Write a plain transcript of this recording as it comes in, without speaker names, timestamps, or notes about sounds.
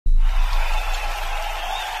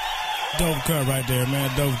Dope cut right there,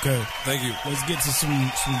 man. Dope cut. Thank you. Let's get to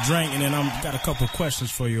some drink, and then I've got a couple of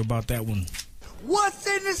questions for you about that one. What's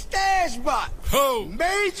in the stash box? Ho!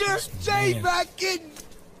 Major J back in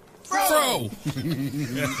Fro.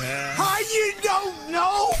 How you don't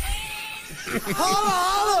know?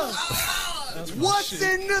 Holla, holla. What's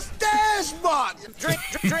in the stash box? Drink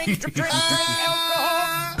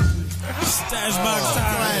alcohol. Stash box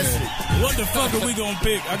time. What the fuck are we gonna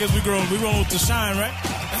pick? I guess we rolling with the shine, right?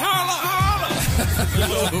 Holla, holla.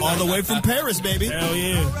 All the way from Paris, baby. Hell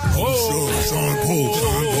yeah.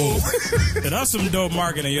 Yeah, that's some dope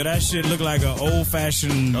marketing, yo. That shit look like an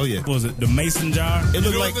old-fashioned, what was it, the mason jar? It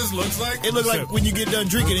looked like what this looks like? It looked like when you get done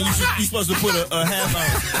drinking and you're supposed to put a half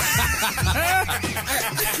ounce.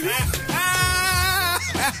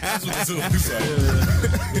 That's what this looks like.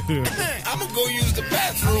 I'm gonna go use the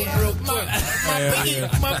bathroom real quick.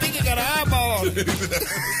 My pinky got an eyeball.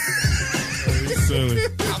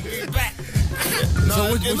 I'll be back. No, so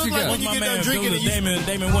what you got? When you get done drinking,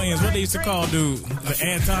 Damon Wayans, what they used to call dude? The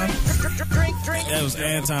Anton? That was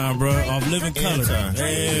Anton, bro. Off Living Color.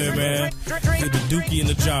 Yeah, man. With the dookie in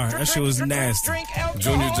the jar. That shit was nasty.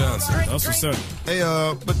 Junior Johnson. That's what's up. Hey,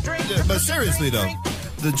 but seriously though,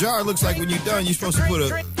 the jar looks like when you're done, you're supposed to put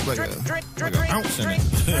an ounce in it.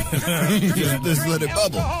 Just let it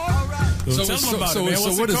bubble. So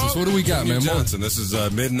what is this? What do we got, Junior man? Johnson. This is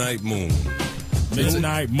Midnight Moon.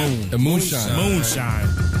 Midnight Moon. The moonshine. Moonshine.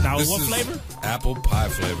 Now, This what is flavor? Apple pie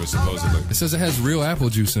flavor, supposedly. It says it has real apple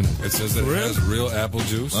juice in it. It says that it has real apple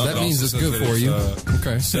juice. That It means also it's says good that for you. it's,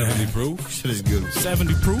 Okay. 70 proof. Shit is good.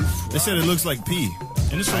 70 proof? They said it looks like pee.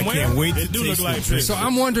 And it's I from can't where? wait to It do taste look like the drink. So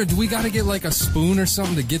I'm wondering, do we got to get like a spoon or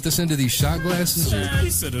something to get this into these shot glasses? Yeah, he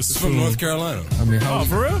said a It's spoon. from North Carolina. I mean, how? Oh,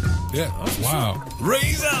 for real? Yeah. Wow.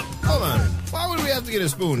 Raise up. Hold on. Why would we have to get a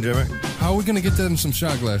spoon, Jimmy? How are we gonna get them some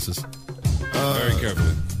shot glasses? Very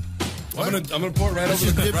carefully. I'm gonna pour it right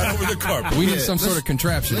over the carpet. We need some sort of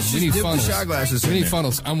contraption. Let's We just need dip funnels. the shot glasses We in need there.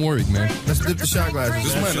 funnels. I'm worried, man. Let's dip the shot glasses.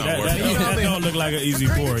 This might not work. That don't look like an easy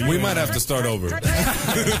pour. We might have to start over.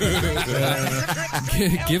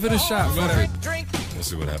 Give it a shot. Fuck it. We'll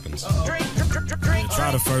see what happens.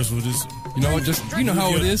 Try the first with this. You know what? Just you know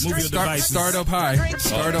how it is. Move your devices. Start up high.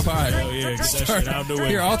 Start up high. Hell yeah, get that shit out the way.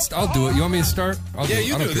 Here, I'll do it. You want me to start? I'll Yeah, do it.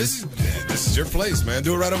 you I don't do. care. This is your place, man.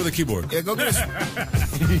 Do it right over the keyboard. Yeah, go get us.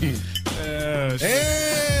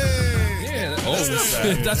 Hey! Yeah.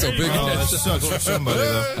 That's a big. That sucks for somebody,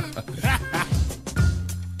 though.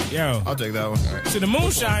 Yo. I'll take that one. See, the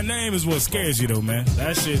moonshine name is what scares you, though, man.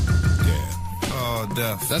 That shit. Yeah. Oh,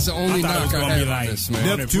 death. That's the only I thought it was knock I gonna be have on like- this,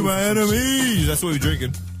 man. Death to my enemies. That's what we're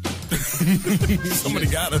drinking. Somebody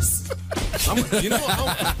got us.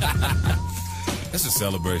 That's a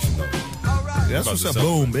celebration, though. That's what's up. to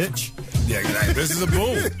Boom, bitch. Yeah, exactly. This is a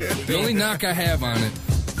boom. The only knock I have on it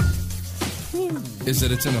is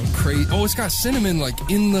that it's in a crate. Oh, it's got cinnamon like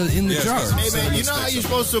in the Yeah, jar. it's got Hey, man, you know how you're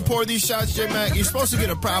supposed to pour these shots, J-Mac? You're supposed to get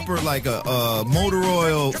a proper, like, a motor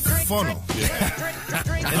oil funnel.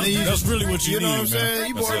 And then you That's really what you know need, what I'm saying? man.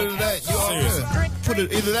 You pour it into that. You all Seriously. good. Put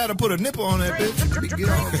it, either that or put a nipple on that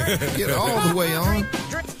bitch. Get it all the way on.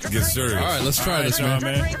 Get serious. All right, let's try All right, this, y'all,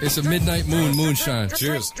 man. man. It's a Midnight Moon moonshine.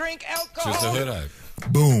 Cheers. Drink Cheers alcohol. to Hood Eye.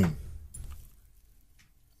 Boom.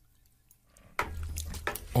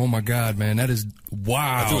 Oh my God, man, that is I threw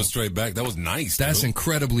wow. it straight back. That was nice. That's dude.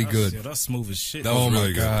 incredibly Yeah, good. that's smooth as shit. That was Oh my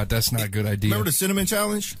really good. God, that's not a good idea. Remember the cinnamon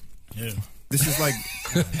challenge? Yeah. This is like,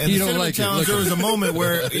 and You the don't cinnamon like it, challenge. look There at was a moment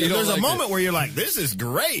where like it. you're like, "This is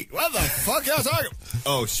great. What the fuck y'all talking?"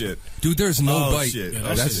 Oh shit! Dude, there's no Oh bite. shit! Yeah,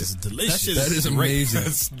 that That's- shit is delicious. shit That is great.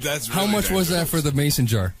 amazing. That's How really much was that for the mason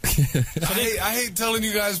jar? I hate telling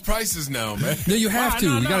you guys prices now, man. No, you have to.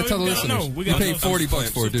 No, You got to no, tell the we listeners. gotta know. We You gotta paid know. $40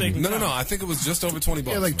 for it, didn't you? No. I think it was just over $20.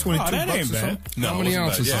 Yeah, like 22 Oh, that bucks ain't or bad. something. No, How it many wasn't bad.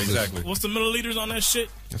 ounces Yeah, is this? exactly. What's the milliliters on that shit?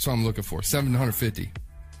 That's what I'm looking for. 750.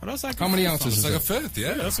 Oh, that's like How a many fifth ounces It's is like a that? fifth,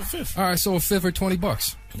 yeah. That's a fifth. All right, so a fifth or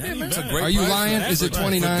 $20. Yeah, man. It's a great Are you price lying? for Is it for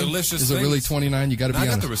 29? delicious Is it really things. 29? You got to be I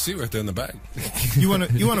got honest. the receipt right there in the bag. You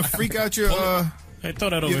wanna freak out your Hey, throw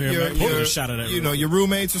that over here, man. Pull a shot of that. your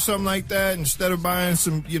roommates or something like that. Instead of buying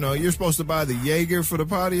some, you're supposed to buy the Jaeger for the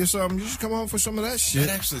party or something. You just come home for some of that shit. It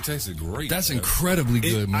actually tasted great. That's man. incredibly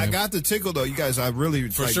good, man. I got the tickle though, you guys. I really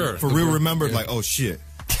For sure. for real remembered like, oh shit,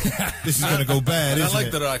 this is gonna go bad. And I Isn't like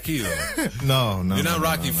it? the Rocky though. No, You're not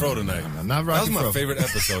Rocky Fro tonight. No, not Rocky That was my Fro. favorite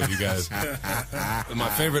episode, you guys. My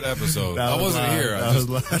favorite episode. That I was wasn't live. here. That was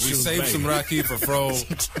live. We She was saved banging. some Rocky for Fro,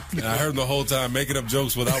 and I heard him the whole time making up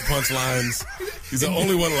jokes without punchlines. He's the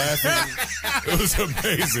only one laughing. It was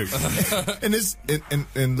amazing. And this,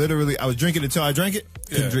 and literally, I was drinking until I drank it,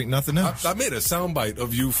 Couldn't drink nothing else. I made a soundbite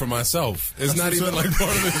of you for myself. It's not even like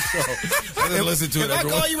part of the show. I didn't listen to it. If I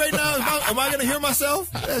call you right now, am I going to hear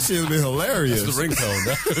myself? That shit would be hilarious. That's the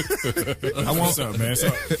ringtone. I want something, man.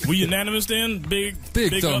 So, we unanimous then? Big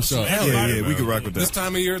thumbs up. Yeah, we could rock with that. This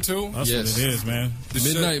time of year, too? That's what it is, man.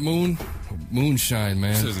 Midnight moonshine,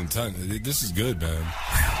 man. This isn't ton. This is good, man.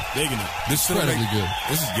 Digging it. This Incredibly good.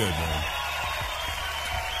 This is good, man.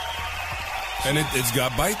 And it's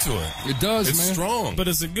got bite to it. It does, it's man. Strong. But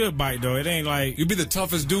it's a good bite, though. It ain't like... You'd be the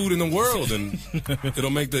toughest dude in the world, and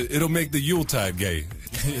it'll make the Yuletide gay.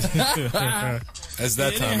 That's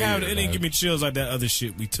that time of year. It didn't give me chills like that other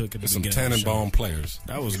shit we took at the Some beginning of the show. Tannenbaum players.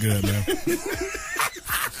 That was good, man.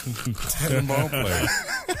 Tannenbaum players.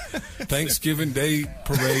 Thanksgiving Day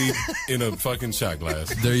parade in a fucking shot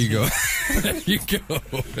glass. There you go. There you go.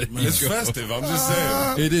 It's festive. I'm just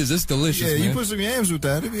saying. It is. It's delicious, Yeah, man. you put some yams with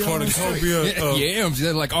that. It'd be Cornucopia. Yams.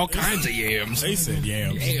 They're like all kinds of yams. They said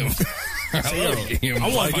yams. Yams. I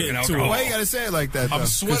want to get into it. Why you gotta say it like that, though? I'm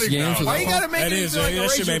sweating now. Yams Why you gotta make That it is, into like a that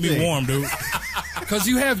shit racial made me thing? warm, dude. Because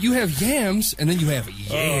you have yams, and then you have yams.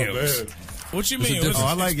 Man. What you There's a mean? difference.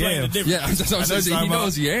 What's- I like explain the yams. difference. Yeah, I'm just saying he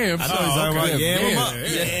knows yams. I know he's talking about yam 'em up.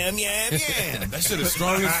 Yeah. That shit is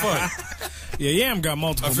strong as fuck. Yeah, yam got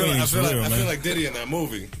multiple meanings for real, I man. feel like Diddy in that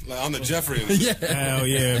movie, like on the Jeffrey. And Yeah. Hell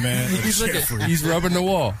yeah, man. He's rubbing the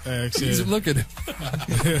wall. Actually. He's looking.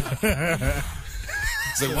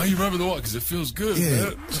 It's like, why you rubbing the wall? Because it feels good, Yeah.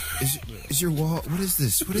 man. Is your wall? What is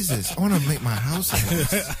this? What is this? I want to make my house.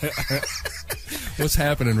 What's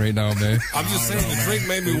happening right now, man? I'm just saying, the drink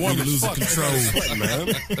made me warm as fuck. control. Sweating,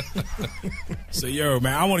 man. So, yo,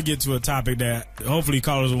 man, I want to get to a topic that hopefully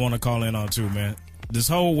callers will want to call in on too, man. This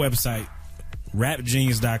whole website,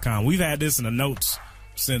 rapgenius.com. We've had this in the notes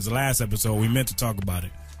since the last episode. We meant to talk about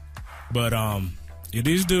it. But, yeah,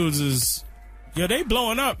 these dudes is, yeah, they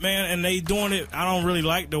blowing up, man, and they doing it. I don't really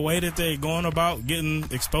like the way that they going about getting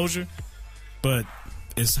exposure, but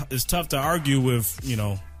it's tough to argue with, you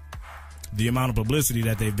know, the amount of publicity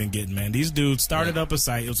that they've been getting, man. These dudes started up a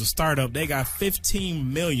site. It was a startup. They got $15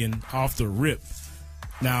 million off the rip.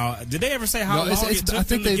 Now, did they ever say how long it took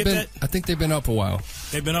them to get that? I think they've been up a while.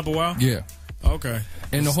 They've been up a while? Yeah. Okay.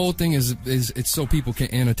 And the whole thing is it's so people can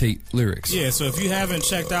annotate lyrics. Yeah, so if you haven't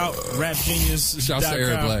checked out rapgenius.com. Shouts to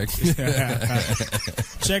Eric Black.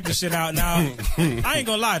 Check the shit out. Now, I ain't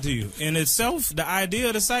gonna lie to you. In itself, the idea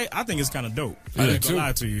of the site, I think it's kind of dope. I ain't gonna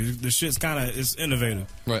lie to you. The shit's it's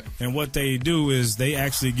innovative. Right. And what they do is they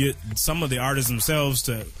actually get some of the artists themselves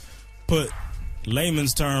to put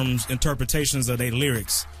layman's terms interpretations of their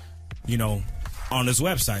lyrics, you know, on this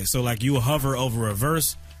website. So, like, you will hover over a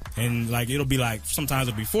verse, and, like, it'll be like, sometimes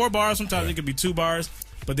it'll be 4 bars, sometimes it could be 2 bars,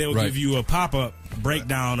 but they'll give you a pop-up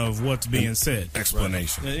breakdown of what's being said.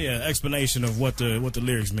 Explanation. Yeah, explanation of what the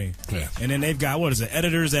lyrics mean. Yeah. And then they've got,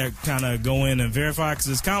 editors that kind of go in and verify, because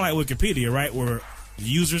it's kind of like Wikipedia, right, where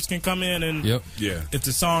users can come in and if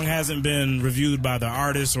the song hasn't been reviewed by the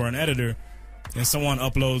artist or an editor, and someone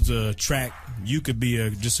uploads a track, you could be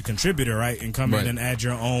just a contributor, right, and come in and add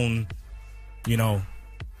your own, you know,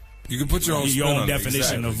 you can put your own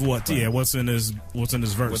definition of what's in this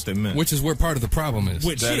verse. What they meant. Which is where part of the problem is.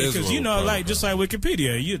 Because, you know, like, just like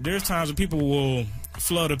Wikipedia, there's times when people will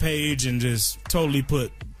flood a page and just totally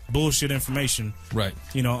put bullshit information, right,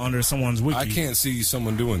 you know, under someone's wiki. I can't see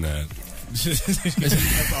someone doing that.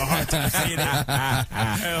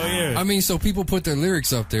 Hell yeah. I mean, so people put their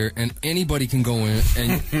lyrics up there, and anybody can go in,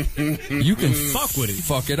 and you can fuck with it.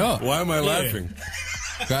 Fuck it up. Why am I laughing?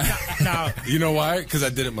 Now, you know why? Because I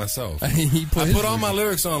did it myself. I put all my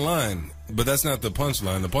lyrics online, but that's not the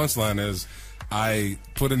punchline. The punchline is I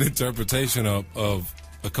put an interpretation up of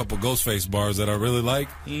a couple Ghostface bars that I really like,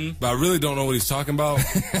 but I really don't know what he's talking about.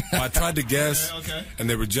 I tried to guess, and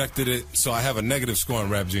they rejected it, so I have a negative score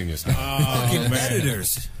on Rap Genius now.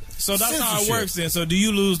 Editors. So that's how it works then. So do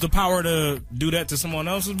you lose the power to do that to someone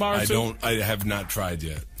else's bar too? I have not tried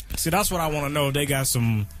yet. See, that's what I want to know. They got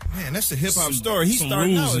some... Man, that's the hip-hop story. He's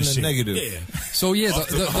starting out in the negative. Yeah. So, yeah,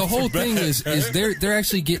 the whole thing is they're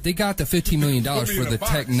actually they got the $15 million for the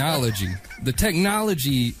technology. The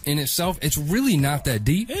technology in itself, it's really not that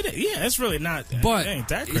deep. It's really not. But it ain't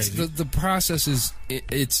that crazy. the process is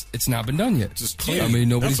it's not been done yet. Just clear. I mean,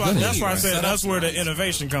 nobody's done it. That's why I said that's where the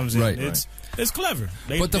innovation comes in. Right. It's clever.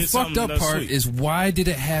 But the fucked up part is, why did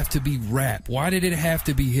it have to be rap? Why did it have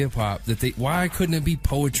to be hip hop? Why couldn't it be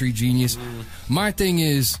Poetry Genius? My thing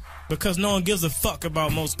is, because no one gives a fuck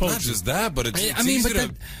about most poetry. Not just that, but it's easy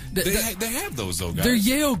to, they have those though, guys. They're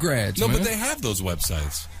Yale grads. No, man. but they have those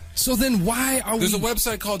websites. So then why are There's a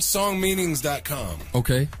website called songmeanings.com.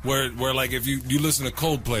 Okay. Where like if you listen to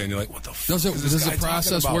Coldplay and you're like, what the fuck? Does the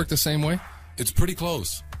process work the same way? It's pretty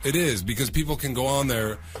close. It is, because people can go on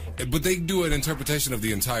there, but they do an interpretation of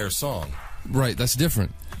the entire song. Right, that's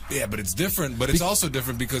different. Yeah, but it's different. But it's also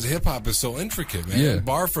different because hip hop is so intricate, man. Yeah.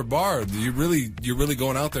 Bar for bar, you're really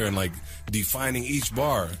going out there and like defining each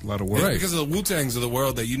bar. A lot of work. Right. Because of the Wu-Tangs of the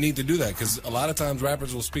world that you need to do that. Because a lot of times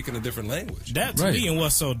rappers will speak in a different language. That to Right. me, and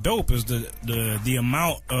what's so dope is the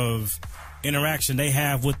amount of interaction they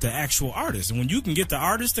have with the actual artist. And when you can get the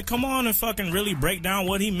artist to come on and fucking really break down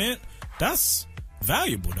what he meant, that's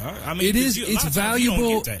valuable, dog. I mean, It is. a It's lot of times you don't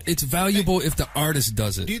valuable. get that. It's valuable if the artist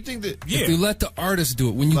does it. Do you think that? Yeah. If you let the artist do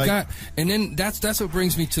it, when you Like- got, and then that's what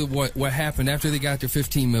brings me to what happened after they got their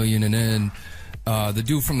 15 million, and then the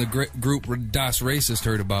dude from the group Das Racist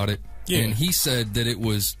heard about it, Yeah. and he said that it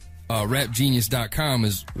was rapgenius.com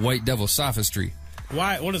is white devil sophistry.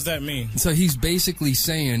 Why? What does that mean? So he's basically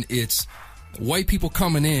saying it's white people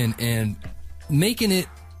coming in and making it.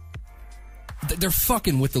 They're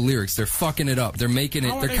fucking with the lyrics. They're fucking it up. They're making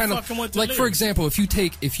it. How are They're they kind of fucking with the like, for lyrics? example, if you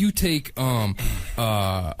take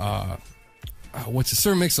what's it,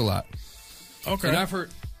 Sir Mix-a-Lot, Okay. and I've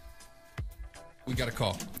heard. We got a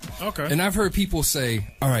call. Okay. And I've heard people say,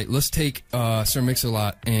 all right, let's take Sir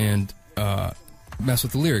Mix-a-Lot and mess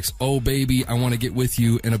with the lyrics. Oh, baby, I want to get with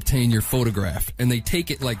you and obtain your photograph. And they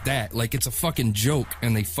take it like that, like it's a fucking joke,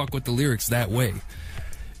 and they fuck with the lyrics that way.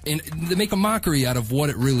 And they make a mockery out of what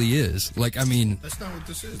it really is. Like, I mean... That's not what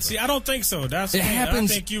this is. See, I don't think so. That's It happens-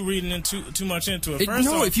 I think you reading too much into it. First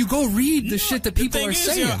no, off, if you go read the shit that people the thing are is,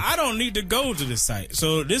 saying... yo, I don't need to go to this site,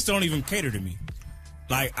 so this don't even cater to me.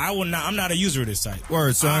 Like, I'm not a user of this site.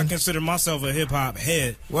 Word, son. I consider myself a hip hop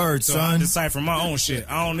head. Word, so son. I decipher my own shit.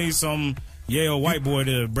 I don't need some Yale white boy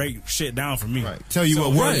to break shit down for me. Right. Tell you So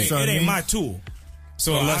what word, it son, ain't means. my tool.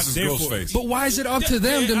 So Unless I, it's therefore, Ghostface. But why is it up to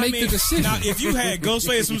them to I make mean, the decision? Now, if you had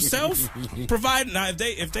Ghostface himself provide, now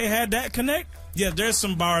if they had that connect, yeah, there's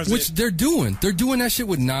some bars Which that, they're doing. They're doing that shit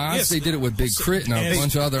with Nas. Yes. They did it with Big Crit and a and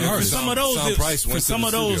bunch of other for artists. some of those, Sound Price for went to some the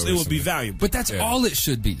of those, studio it would be recently. valuable. But that's all it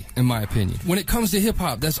should be, in my opinion. When it comes to hip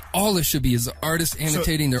hop, that's all it should be, is the artists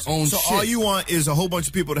annotating their own So shit. all you want is a whole bunch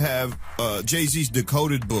of people to have Jay-Z's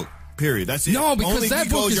decoded book. Period. That's it. No, because Only that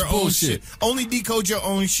book decode is your own bullshit. shit. Only decode your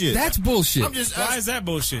own shit. That's bullshit. I'm just. Why is that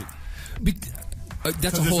bullshit? That's a Because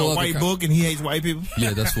it's whole a other white book and he hates white people.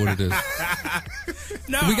 Yeah, that's what it is.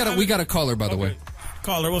 No, we got a caller, by the way.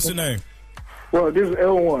 Caller, what's your name? Well, this is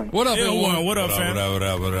L1. What up, L1, what up, fam?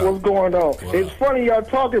 What's going on? It's funny y'all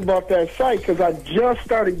talking about that site because I just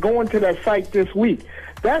started going to that site this week.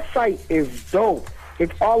 That site is dope.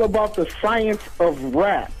 It's all about the science of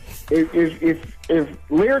rap. If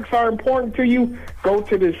lyrics are important to you, go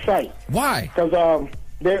to this site. Why? Because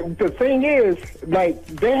the thing is, like,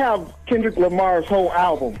 they have Kendrick Lamar's whole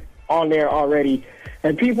album on there already,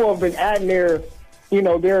 and people have been adding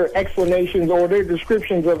their explanations or their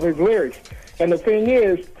descriptions of his lyrics. And the thing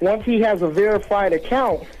is, once he has a verified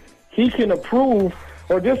account, he can approve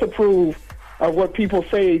or disapprove of what people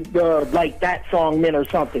say, like that song meant or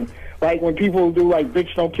something. Like when people do like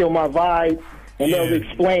 "Bitch Don't Kill My Vibe" and they'll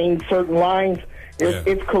explain certain lines. If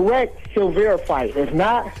it's correct, he'll verify it. If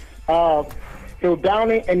not, he'll down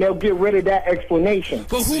it and they'll get rid of that explanation.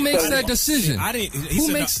 But who makes that decision? He Who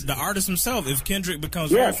said makes the artist himself. If Kendrick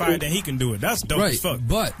becomes Yeah, verified, then he can do it. That's dope right? as fuck.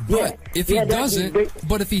 But Yeah. if Yeah, he doesn't,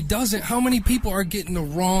 that- how many people are getting the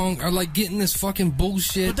wrong? Are like getting this fucking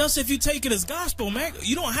bullshit? But that's if you take it as gospel, man.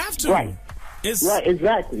 You don't have to. Right. It's Right,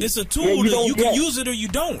 exactly. It's a tool Yeah, that don't you can get- use it or you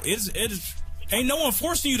don't. It's ain't no one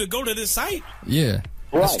forcing you to go to this site. Yeah,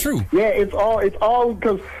 Right. that's true. Yeah, it's all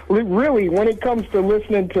because really, when it comes to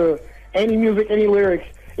listening to any music, any lyrics,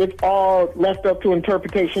 it's all left up to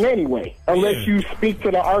interpretation anyway. Unless you speak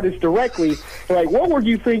to the artist directly, like, what were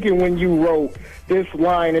you thinking when you wrote this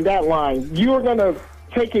line and that line? You're gonna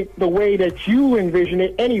take it the way that you envision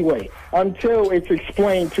it anyway, until it's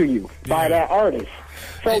explained to you by that artist.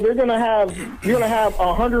 So you're gonna have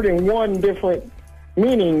 101 different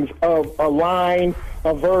meanings of a line,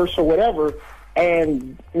 a verse, or whatever.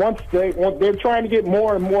 And once they're trying to get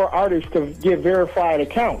more and more artists to get verified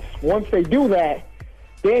accounts. Once they do that,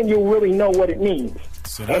 then you'll really know what it means.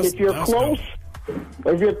 So and if you're close,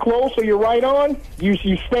 or you're right on, you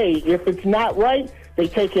stay. If it's not right, they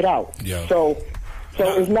take it out. Yeah. So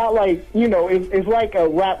it's not like, it's like a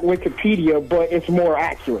rap Wikipedia, but it's more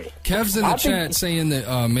accurate. Kev's in the chat saying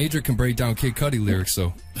that Major can break down Kid Cudi lyrics,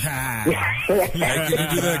 so. Hey, can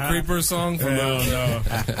you do that Creeper song? From no.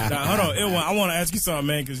 Now, hold on, Ilwan, I want to ask you something,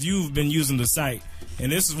 man, because you've been using the site,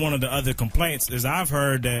 and this is one of the other complaints, is I've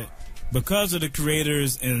heard that because of the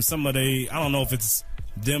creators and some of I don't know if it's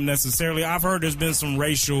them necessarily, I've heard there's been some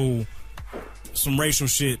racial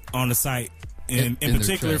shit on the site, in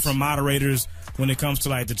particular tracks. from moderators. when it comes to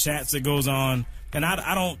like the chats that goes on. And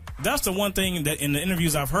I don't. That's the one thing that in the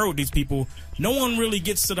interviews I've heard with these people, no one really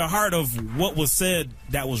gets to the heart of what was said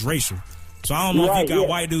that was racial. So I don't know if you got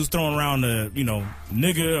white dudes throwing around the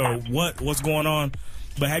nigga or what's going on.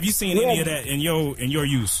 But have you seen any of that in your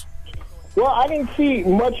use? Well, I didn't see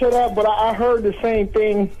much of that, but I heard the same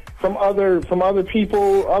thing from other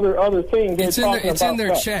people, other things. It's in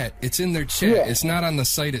their chat. It's in their chat. Yeah. It's not on the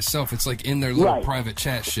site itself. It's like in their little private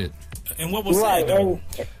chat shit. And what was said, though?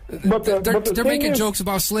 But they're making jokes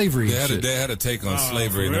about slavery. They had a take on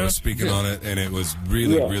slavery, and they were speaking on it, and it was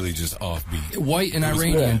really just offbeat. White and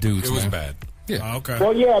Iranian dudes. It was bad. Yeah. Okay.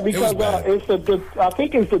 Well, yeah, because it's I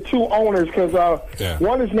think it's the two owners, because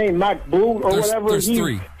one is named Mac Blue or whatever. There's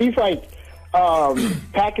three. He's like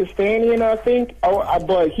Pakistani, I think.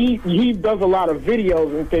 But he does a lot of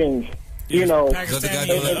videos and things. Pakistani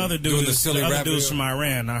and the other dudes from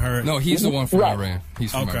Iran, I heard. No, he's the one from Iran.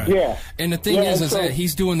 He's from Iran. Yeah. And the thing is that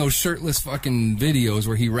he's doing those shirtless fucking videos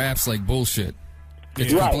where he raps like bullshit.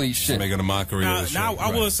 It's complete shit. Making a mockery of the shit. Now,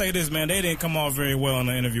 I will say this, man. They didn't come off very well in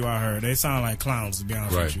the interview I heard. They sound like clowns, to be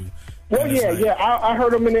honest with you. Well, I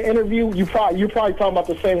heard them in the interview. You're probably talking about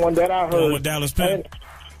the same one that I heard. The one with Dallas Penn?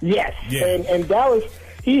 Yes. Yeah. And Dallas,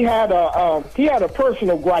 he had a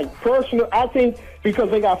personal gripe. I think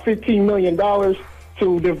because they got $15 million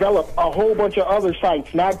to develop a whole bunch of other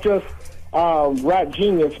sites, not just Rap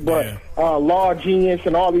Genius, but Law Genius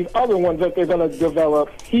and all these other ones that they're going to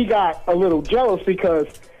develop. He got a little jealous because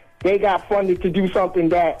they got funded to do something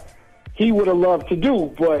that he would have loved to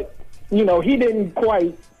do, but he didn't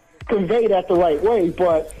quite convey that the right way.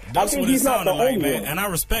 But that's I think what he's not the only man. one. And I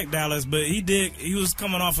respect Dallas, but he was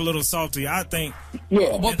coming off a little salty. I think.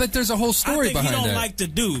 Yeah. Well, but there's a whole story behind that. He don't like the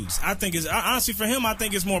dudes. I think honestly for him, I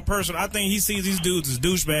think it's more personal. I think he sees these dudes as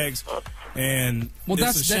douchebags, and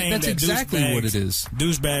that's exactly what it is.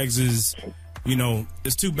 Douchebags is.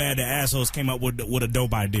 It's too bad the assholes came up with a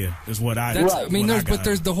dope idea. Is what I.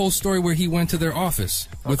 There's the whole story where he went to their office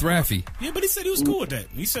with Rafi. Yeah, but he said he was cool with that.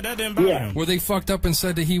 He said that didn't bother him. Where they fucked up and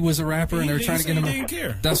said that he was a rapper and they were trying to get him. He didn't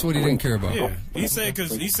care. That's what he didn't care about. Yeah, he said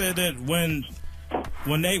that when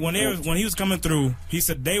he was coming through, he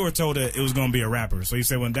said they were told that it was going to be a rapper. So he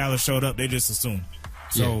said when Dallas showed up, they just assumed.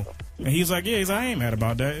 So and he's like, I ain't mad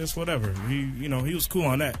about that. It's whatever. He was cool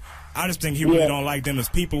on that. I just think he really don't like them as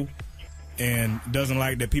people. And doesn't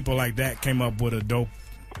like that people like that came up with a dope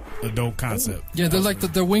concept. Yeah, they're like the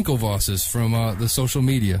Winklevosses from the social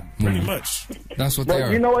media movie. Pretty much. That's what they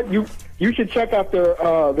are. You know what? You should check out their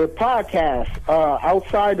podcast,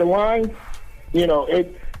 Outside the Line.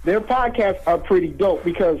 Their podcasts are pretty dope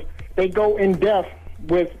because they go in depth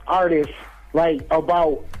with artists, like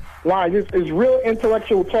about lines. It's real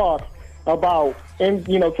intellectual talk about to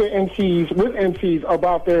MCs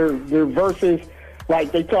about their verses.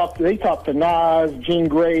 Like they talk to Nas, Jean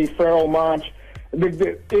Grey, Pharoah Monch.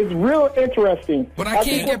 It's real interesting. But I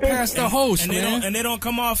can't get past the host, man. They don't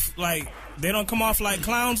come off like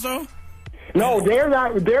clowns though. No, they're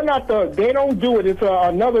not. They don't do it. It's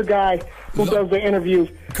another guy who does the interviews.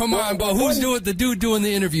 Come on, but who's doing the dude doing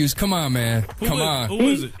the interviews? Come on, man. Come on. Who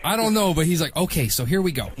is it? I don't know, but he's like, okay, so here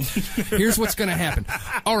we go. Here's what's gonna happen.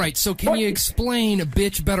 All right, so can you explain? A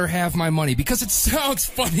bitch better have my money because it sounds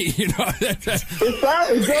funny,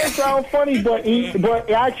 It does sound funny, but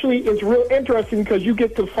actually it's real interesting because you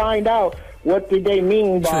get to find out what did they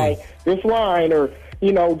mean by this line or.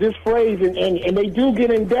 This phrase, and they do get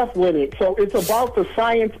in depth with it. So it's about the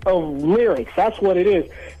science of lyrics. That's what it is.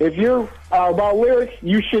 If you're about lyrics,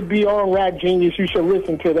 you should be on Rap Genius. You should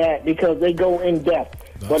listen to that because they go in depth.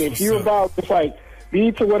 But if you're about just like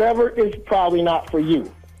beats or whatever, it's probably not for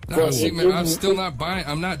you. No, see, man, I'm still not buying.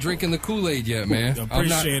 I'm not drinking the Kool-Aid yet, man.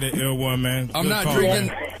 Appreciate it, ill one, man. I'm not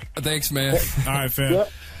drinking. Thanks, man. All right, fam.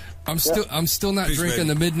 Yep. I'm still not drinking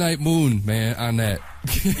the Midnight Moon, man. On that,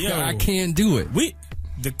 I can't do it.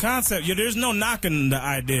 The concept, there's no knocking the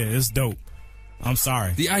idea. It's dope. I'm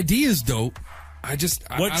sorry. The idea is dope.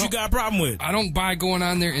 What you got a problem with? I don't buy going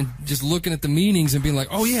on there and just looking at the meanings and being like,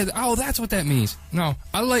 that's what that means. No,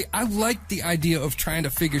 I like the idea of trying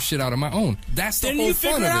to figure shit out on my own. That's the whole fun of it. Then you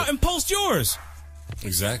figure it out and post yours.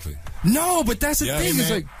 Exactly. No, but that's the thing.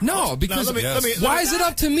 It's like, because why is it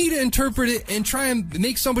up to me to interpret it and try and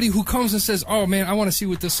make somebody who comes and says, oh man, I want to see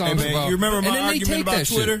what this song's about. You remember my argument about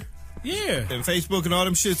Twitter? Shit. Yeah. And Facebook and all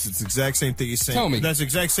them shits, it's the exact same thing he's saying. Tell me. That's the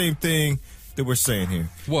exact same thing that we're saying here.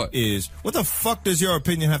 What the fuck does your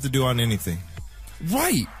opinion have to do on anything?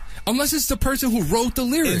 Right. Unless it's the person who wrote the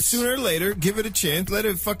lyrics. And sooner or later, give it a chance. Let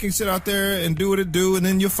it fucking sit out there and do what it do, and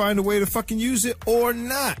then you'll find a way to fucking use it or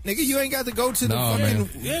not. Nigga, you ain't got to go to the fucking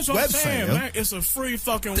That's what I'm saying, website. man. It's a free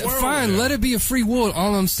fucking world. Fine, let it be a free world.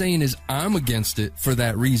 All I'm saying is I'm against it for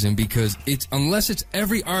that reason, because it's unless it's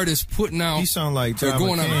every artist putting out. You sound like John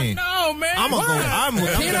going McCain. No, man.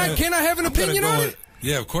 Can I have an opinion on it?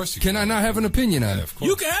 Yeah, of course you can. Can I not have an opinion on it? Of course.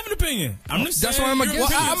 You can have an opinion. I'm just That's saying why I'm your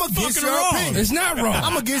against it. opinion's I'm against fucking your wrong. opinion. It's not wrong.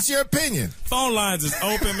 I'm against your opinion. Phone lines is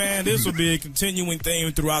open, man. This will be a continuing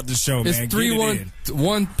theme throughout the show, It's man.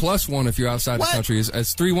 311+1 if you're outside the country. It's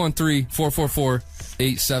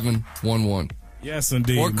 313-444-8711. Yes,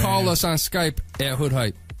 indeed. Or call man. us on Skype at Hood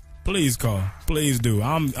Hype. Please call. Please do.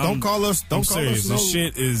 Don't call us. Don't I'm call serious. us. This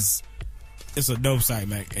shit is. It's a dope site,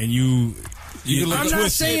 man. And you I'm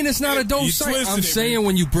not saying it's not a dope site. I'm saying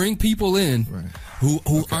when you bring people in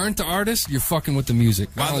who aren't the artists, you're fucking with the music.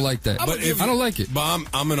 I don't like that. But I don't like it. But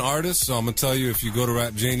I'm an artist, so I'm gonna tell you, if you go to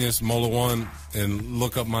Rap Genius, Mola One, and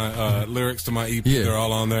look up my lyrics to my EP, they're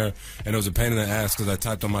all on there. And it was a pain in the ass because I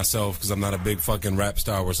typed them myself because I'm not a big fucking rap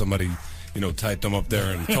star where somebody, typed them up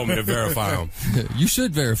there and told me to verify them. You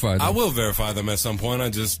should verify them. I will verify them at some point.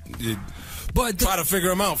 But try to figure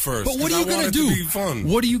them out first. But what are you going to do?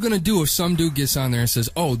 What are you going to do if some dude gets on there and says,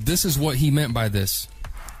 "Oh, this is what he meant by this"?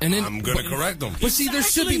 And then I'm going to correct them. But see, there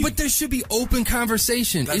should be open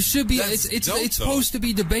conversation. It should be. It's supposed to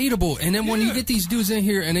be debatable. And then when you get these dudes in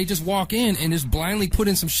here and they just walk in and just blindly put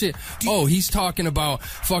in some shit. Oh, he's talking about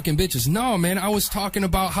fucking bitches. No, man, I was talking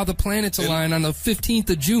about how the planets align on the 15th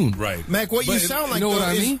of June. Right, Mac. What you sound like? You know what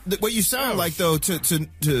I mean? What you sound like, though,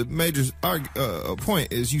 to Major's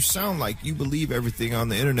point is, you sound like you believe everything on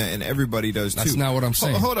the internet, and everybody does too. That's not what I'm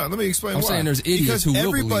saying. Hold on, let me explain. I'm why. saying there's idiots who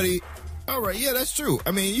will believe it. All right, yeah, that's true.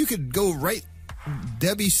 I mean, you could go right.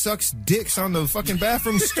 Debbie sucks dicks on the fucking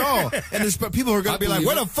bathroom stall, and there's people who are going to be like,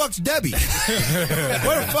 "Where the fuck's Debbie?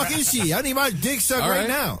 Where the fuck is she? I need my dick sucked right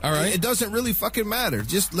now." All right, it doesn't really fucking matter.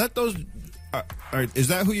 Just let those. All right, is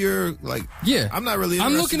that who you're like? Yeah, I'm not really.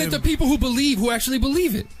 I'm looking at the people who actually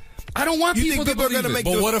believe it. I don't want people to believe it.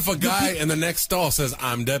 But what if a guy in the next stall says,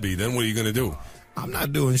 "I'm Debbie"? Then what are you going to do? I'm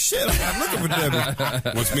not doing shit. I'm not looking for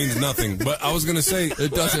Debbie. Which means nothing. But I was going to say...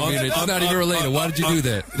 It doesn't mean it. It's not even related. Why did you do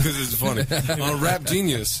that? Because it's funny. On Rap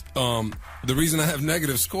Genius, the reason I have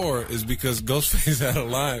negative score is because Ghostface had a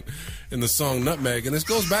line in the song Nutmeg, and this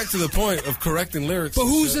goes back to the point of correcting lyrics. But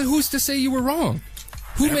who's to say you were wrong?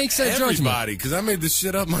 Who makes that judgment? Everybody, because I made this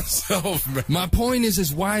shit up myself, man. My point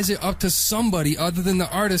is why is it up to somebody other than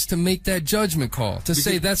the artist to make that judgment call? To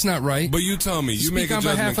say that's not right? But you tell me. You make a on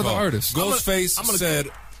judgment behalf call. of the artist. Ghostface said,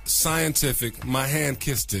 scientific, my hand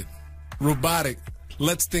kissed it. Robotic,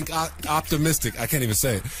 let's think optimistic. I can't even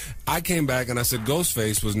say it. I came back and I said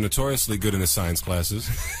Ghostface was notoriously good in his science classes.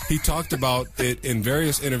 He talked about it in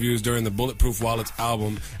various interviews during the Bulletproof Wallets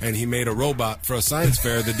album, and he made a robot for a science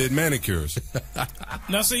fair that did manicures.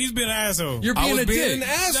 Now, see, he's being an asshole. You're being a dick. An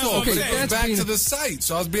asshole. Okay, it goes back to the site.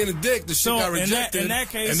 So I was being a dick. The shit got rejected, in that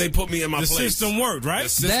case, and they put me in my place. The system worked, right?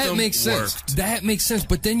 That makes sense. That makes sense.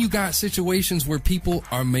 But then you got situations where people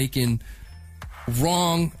are making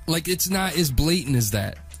wrong, like it's not as blatant as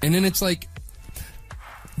that. And then it's like,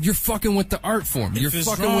 you're fucking with the art form. You're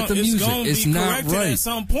fucking with the music. It's not right. At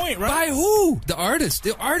some point, right? By who? The artist.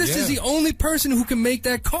 The artist is the only person who can make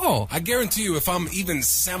that call. I guarantee you, if I'm even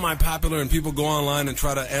semi-popular and people go online and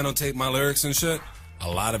try to annotate my lyrics and shit, a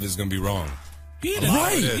lot of it's going to be wrong.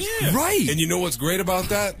 Right. And you know what's great about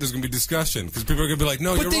that? There's going to be discussion because people are going to be like,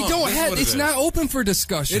 no, you're wrong. But they don't have, it's not open for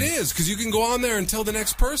discussion. It is, because you can go on there and tell the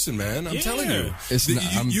next person, man. I'm telling you.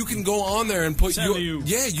 You can go on there and put you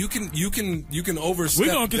can overstep.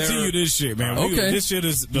 We're going to continue this shit, man. This shit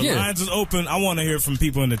is, the lines is open. I want to hear from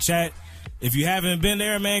people in the chat. If you haven't been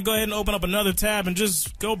there, man, go ahead and open up another tab and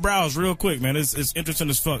just go browse real quick, man. It's interesting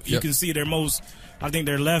as fuck. You can see their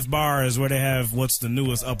their left bar is where they have what's the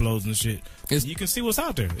newest uploads and shit. You can see what's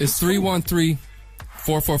out there. It's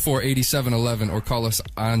 313-444-8711 or call us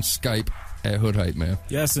on Skype at Hood Hype, man.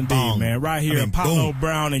 Yes, indeed, man. Right here, Apollo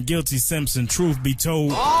Brown and Guilty Simpson, Truth Be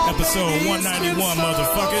Told, episode 191,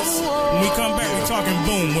 motherfuckers. When we come back, we're talking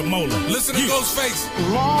Boom with Mola. Listen to Ghostface.